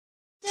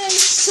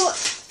So,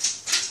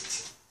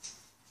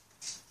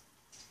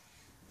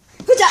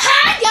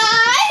 hi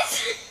guys!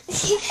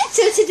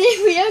 So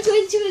today we are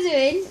going to be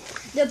doing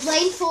the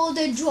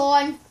blindfolded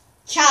drawn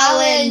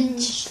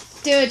challenge.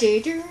 Do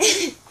do do.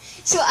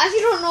 So if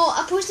you don't know,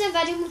 I posted a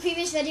video in my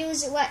previous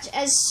videos which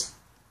is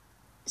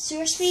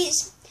sewer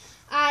sweets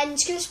and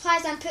school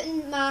supplies. I'm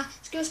putting my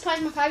school supplies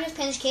in my fabulous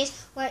pennies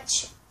case,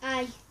 which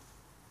I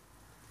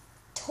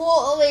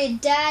totally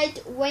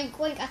did. Wink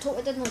wink, I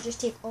totally did not just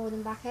take all of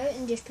them back out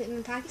and just put them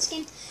in package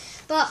skin.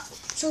 But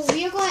so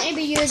we are going to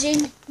be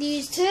using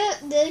these two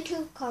really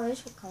cool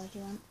colours. What colour do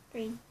you want?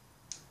 Green.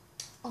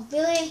 Oh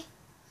really?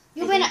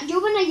 You're wearing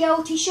a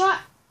yellow t-shirt.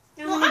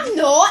 No, I'm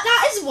not.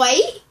 That is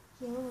white.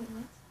 Yellow,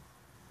 yeah.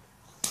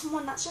 Come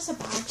on, that's just a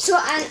bag. So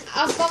and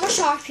I've got my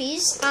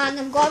Sharpies and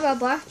I've got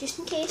rubber just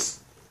in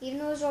case, even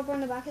though there's rubber on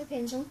the back of the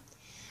pencil.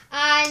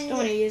 And Don't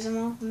want to use them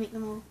all. We'll make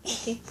them all.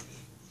 Okay.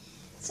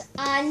 so,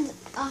 and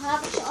I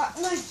have a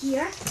sharpener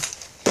here.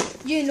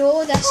 You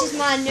know, this is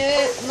my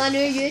new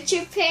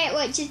YouTube pet,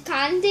 which is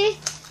Pandy,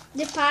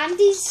 the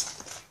Pandies.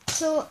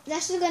 So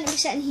this is going to be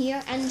sitting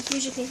here, and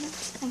here's your paper.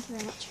 Thank you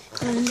very much.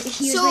 And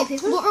here's So my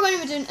paper. what we're going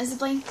to be doing is the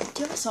blind. Do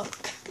you have a sock?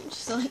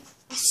 Just like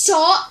A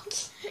sock.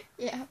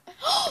 yeah.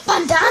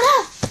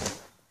 Bandana.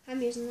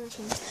 I'm using this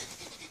one.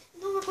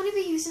 No, we're going to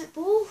be using it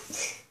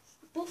both.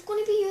 We're both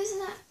going to be using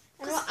it.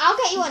 I know, I'll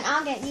get you one.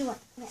 I'll get you one.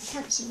 Wait, I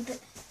can't see, but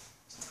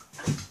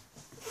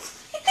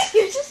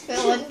You're just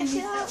feeling. I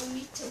feel that we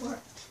need to work.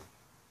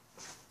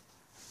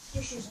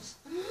 your shoes.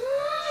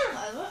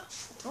 Whatever.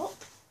 Top.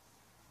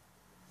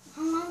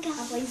 I'm gonna get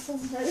a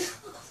blindfold now.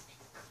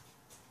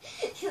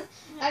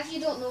 If you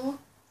don't know,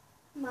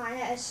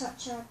 Maya is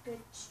such a good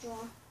straw.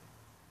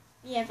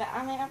 Yeah, but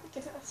I might not be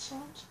good at this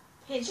challenge.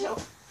 Paige, it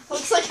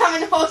looks like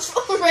I'm in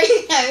hospital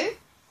right now.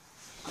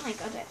 Oh my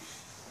god, it.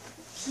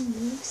 Can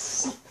you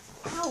see?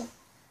 Ow!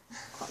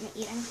 Caught my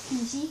earring. Can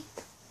you see?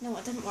 No,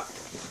 it didn't work.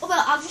 Oh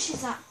well, I'll just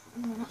use that.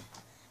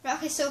 Right,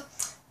 okay, so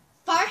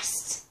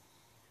first.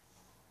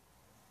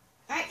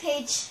 Alright,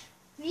 Paige.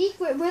 Me?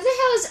 Where the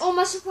hell is all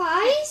my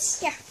supplies?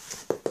 Here.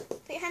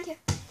 Put your hand here.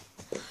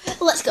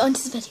 Let's get on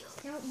to the video.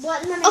 No,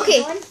 what am I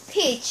Okay, doing?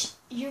 Paige,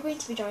 you're going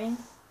to be drawing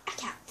a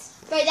cat.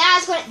 Right,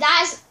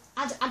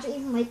 I don't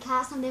even like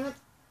cats. I'm never.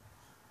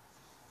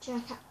 Do you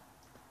like cat?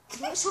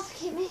 Don't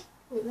suffocate me.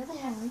 Wait, where the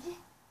hell are you?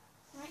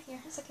 Right here.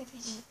 It's okay,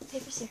 Paige. The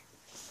paper's here.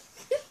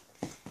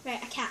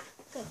 Right, a cat.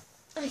 Go.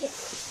 Okay.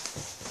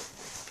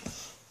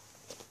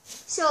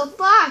 So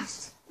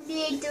first, we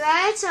need the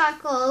red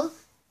circle.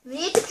 We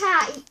need the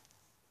cat.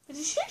 What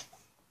is it?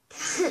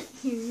 Cat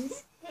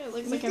ears. It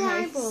looks We like need a the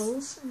mouse.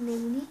 eyeballs, and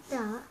then we need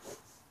that.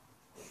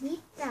 We need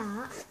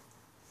that.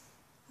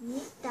 We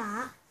need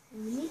that.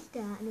 And we need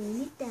that. And we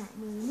need that.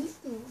 And we need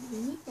that. And we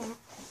need that.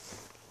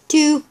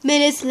 2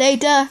 minutes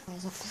later.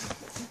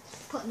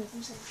 Put me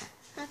inside.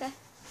 Okay.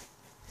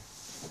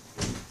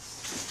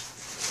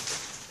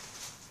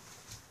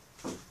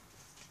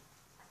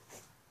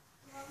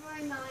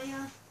 Delivery,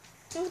 Maya.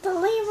 Oh,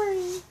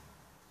 delivery.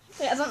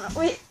 Wait, I don't know.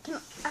 Wait,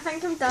 I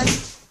think I'm done.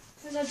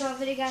 Here's our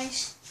delivery,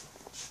 guys.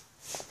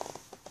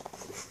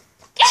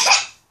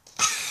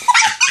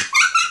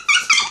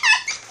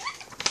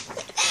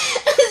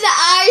 The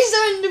eyes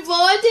on the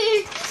body.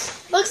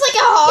 Looks like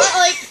a heart.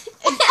 Like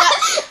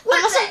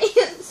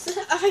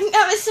I think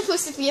that was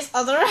supposed to be his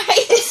other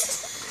eyes.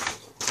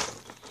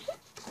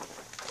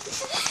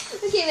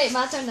 Okay, wait,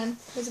 my turn then.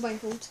 Here's a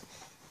blindfold.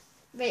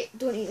 Wait,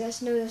 don't eat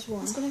this. No, this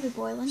one. It's gonna be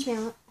boiling.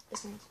 Smell it.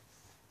 It's nice.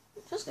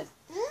 Feels good.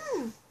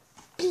 Mm.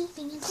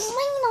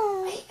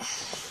 Wait,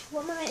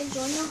 What am I meant to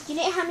draw now? You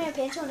need to hand me a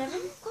pencil and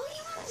everything.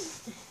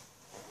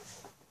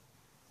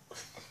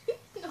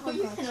 No, Oh,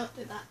 you God. cannot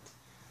do that.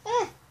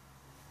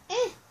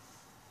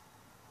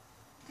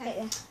 Right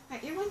there.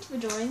 Right, you're going to be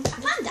drawing a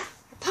panda.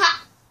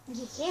 Pa!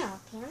 Yeah,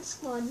 parent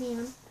squad,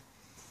 man.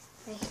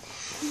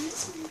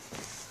 Right.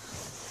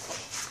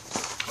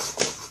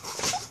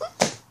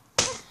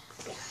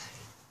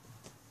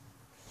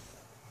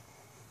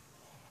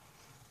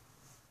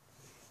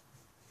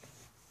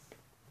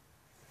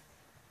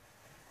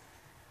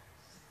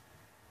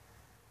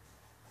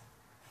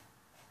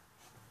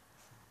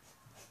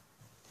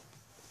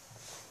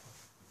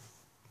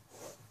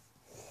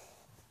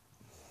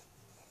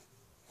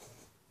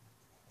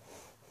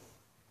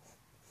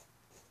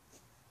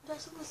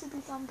 That's supposed to be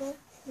bamboo.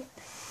 Yep.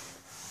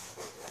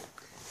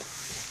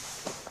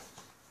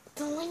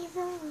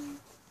 Delivery.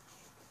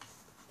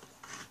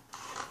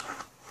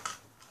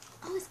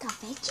 Oh, it's got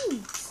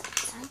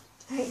veggies.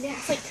 Right there.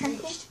 It's like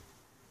crinkle.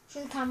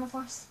 Show the camera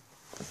first.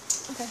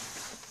 Okay.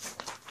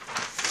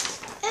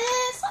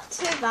 It's not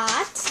too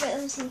bad. Wait,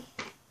 let me see.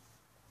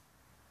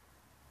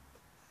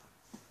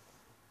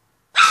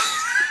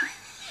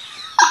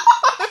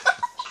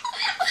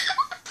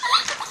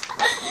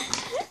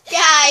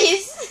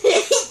 Guys.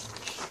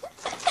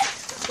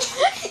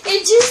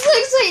 It just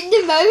looks like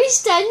the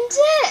mouse, doesn't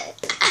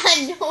it? I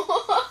know.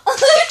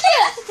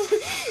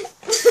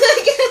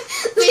 Look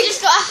at We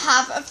just got a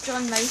habit of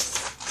drawing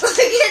mice. Look at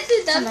the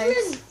It's a mouse.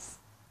 difference.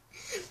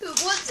 But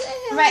what the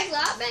hell? hell Right. is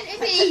that meant to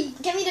be?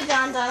 Give me the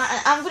bandana.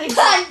 I'm going to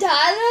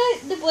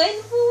Bandana? The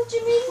blindfold,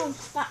 you mean?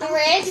 I The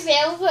red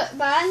velvet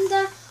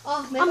bandana?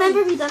 Oh, maybe.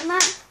 remember we done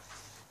that.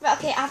 Right,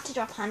 okay, I have to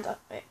draw a panda.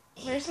 Wait,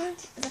 where's it?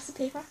 Is this the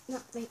paper? No,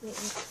 wait.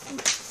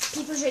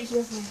 People's right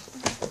here for me.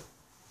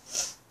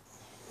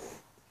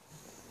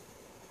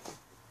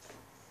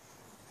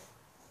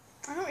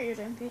 I know what you're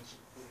doing, Paige.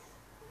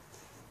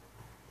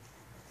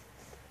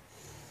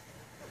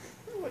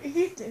 What are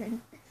you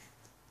doing?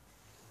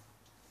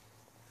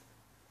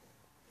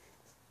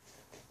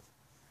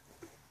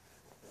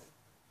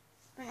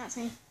 I think that's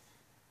me.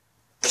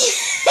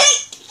 It's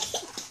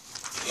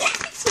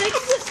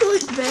making it so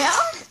much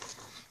better.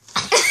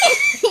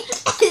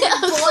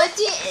 Its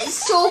body is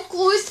so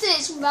close to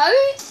its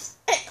mouth.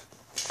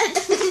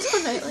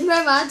 Where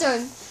am I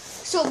done?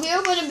 So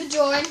we're going to be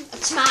drawing a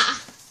tomato.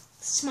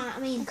 Tomato, I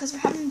mean. Because we're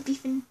having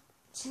beef and...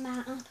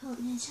 Tomato put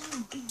in the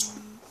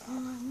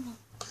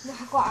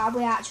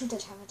we actually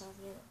did have a dog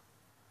here.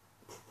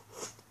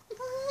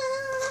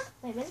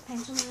 Wait, where's the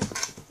pencil now?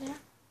 There.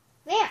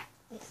 There.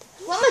 Wait.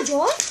 What am I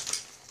drawing?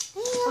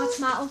 Oh,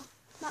 tomato.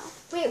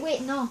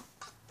 Wait, no.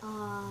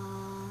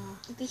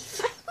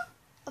 Beef.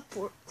 A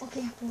pork.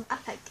 Okay, A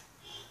pig.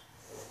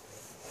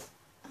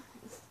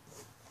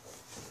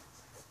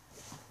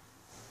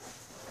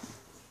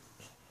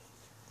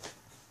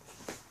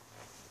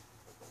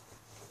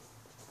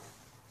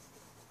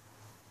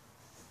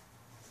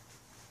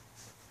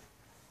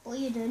 What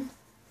are you doing?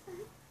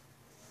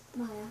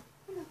 Maya.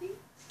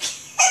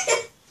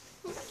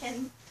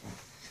 Kidding.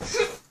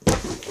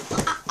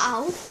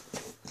 Ow.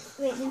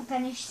 Wait, then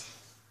finished.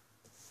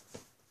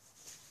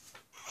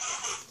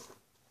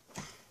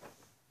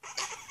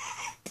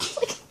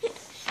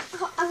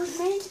 I was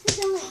meant to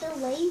put on like the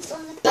lights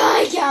on the.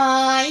 Bye,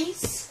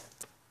 guys.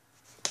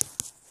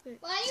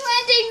 Why are you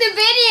ending the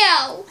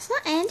video? It's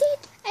not ended.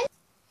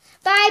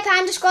 Bye,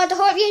 Panda Squad. I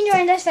hope you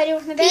enjoyed this video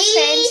with my best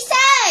friend. Peace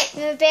out.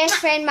 With my best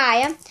friend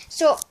Maya.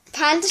 So,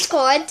 Panda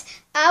Squad,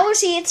 I will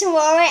see you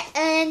tomorrow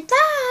and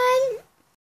bye.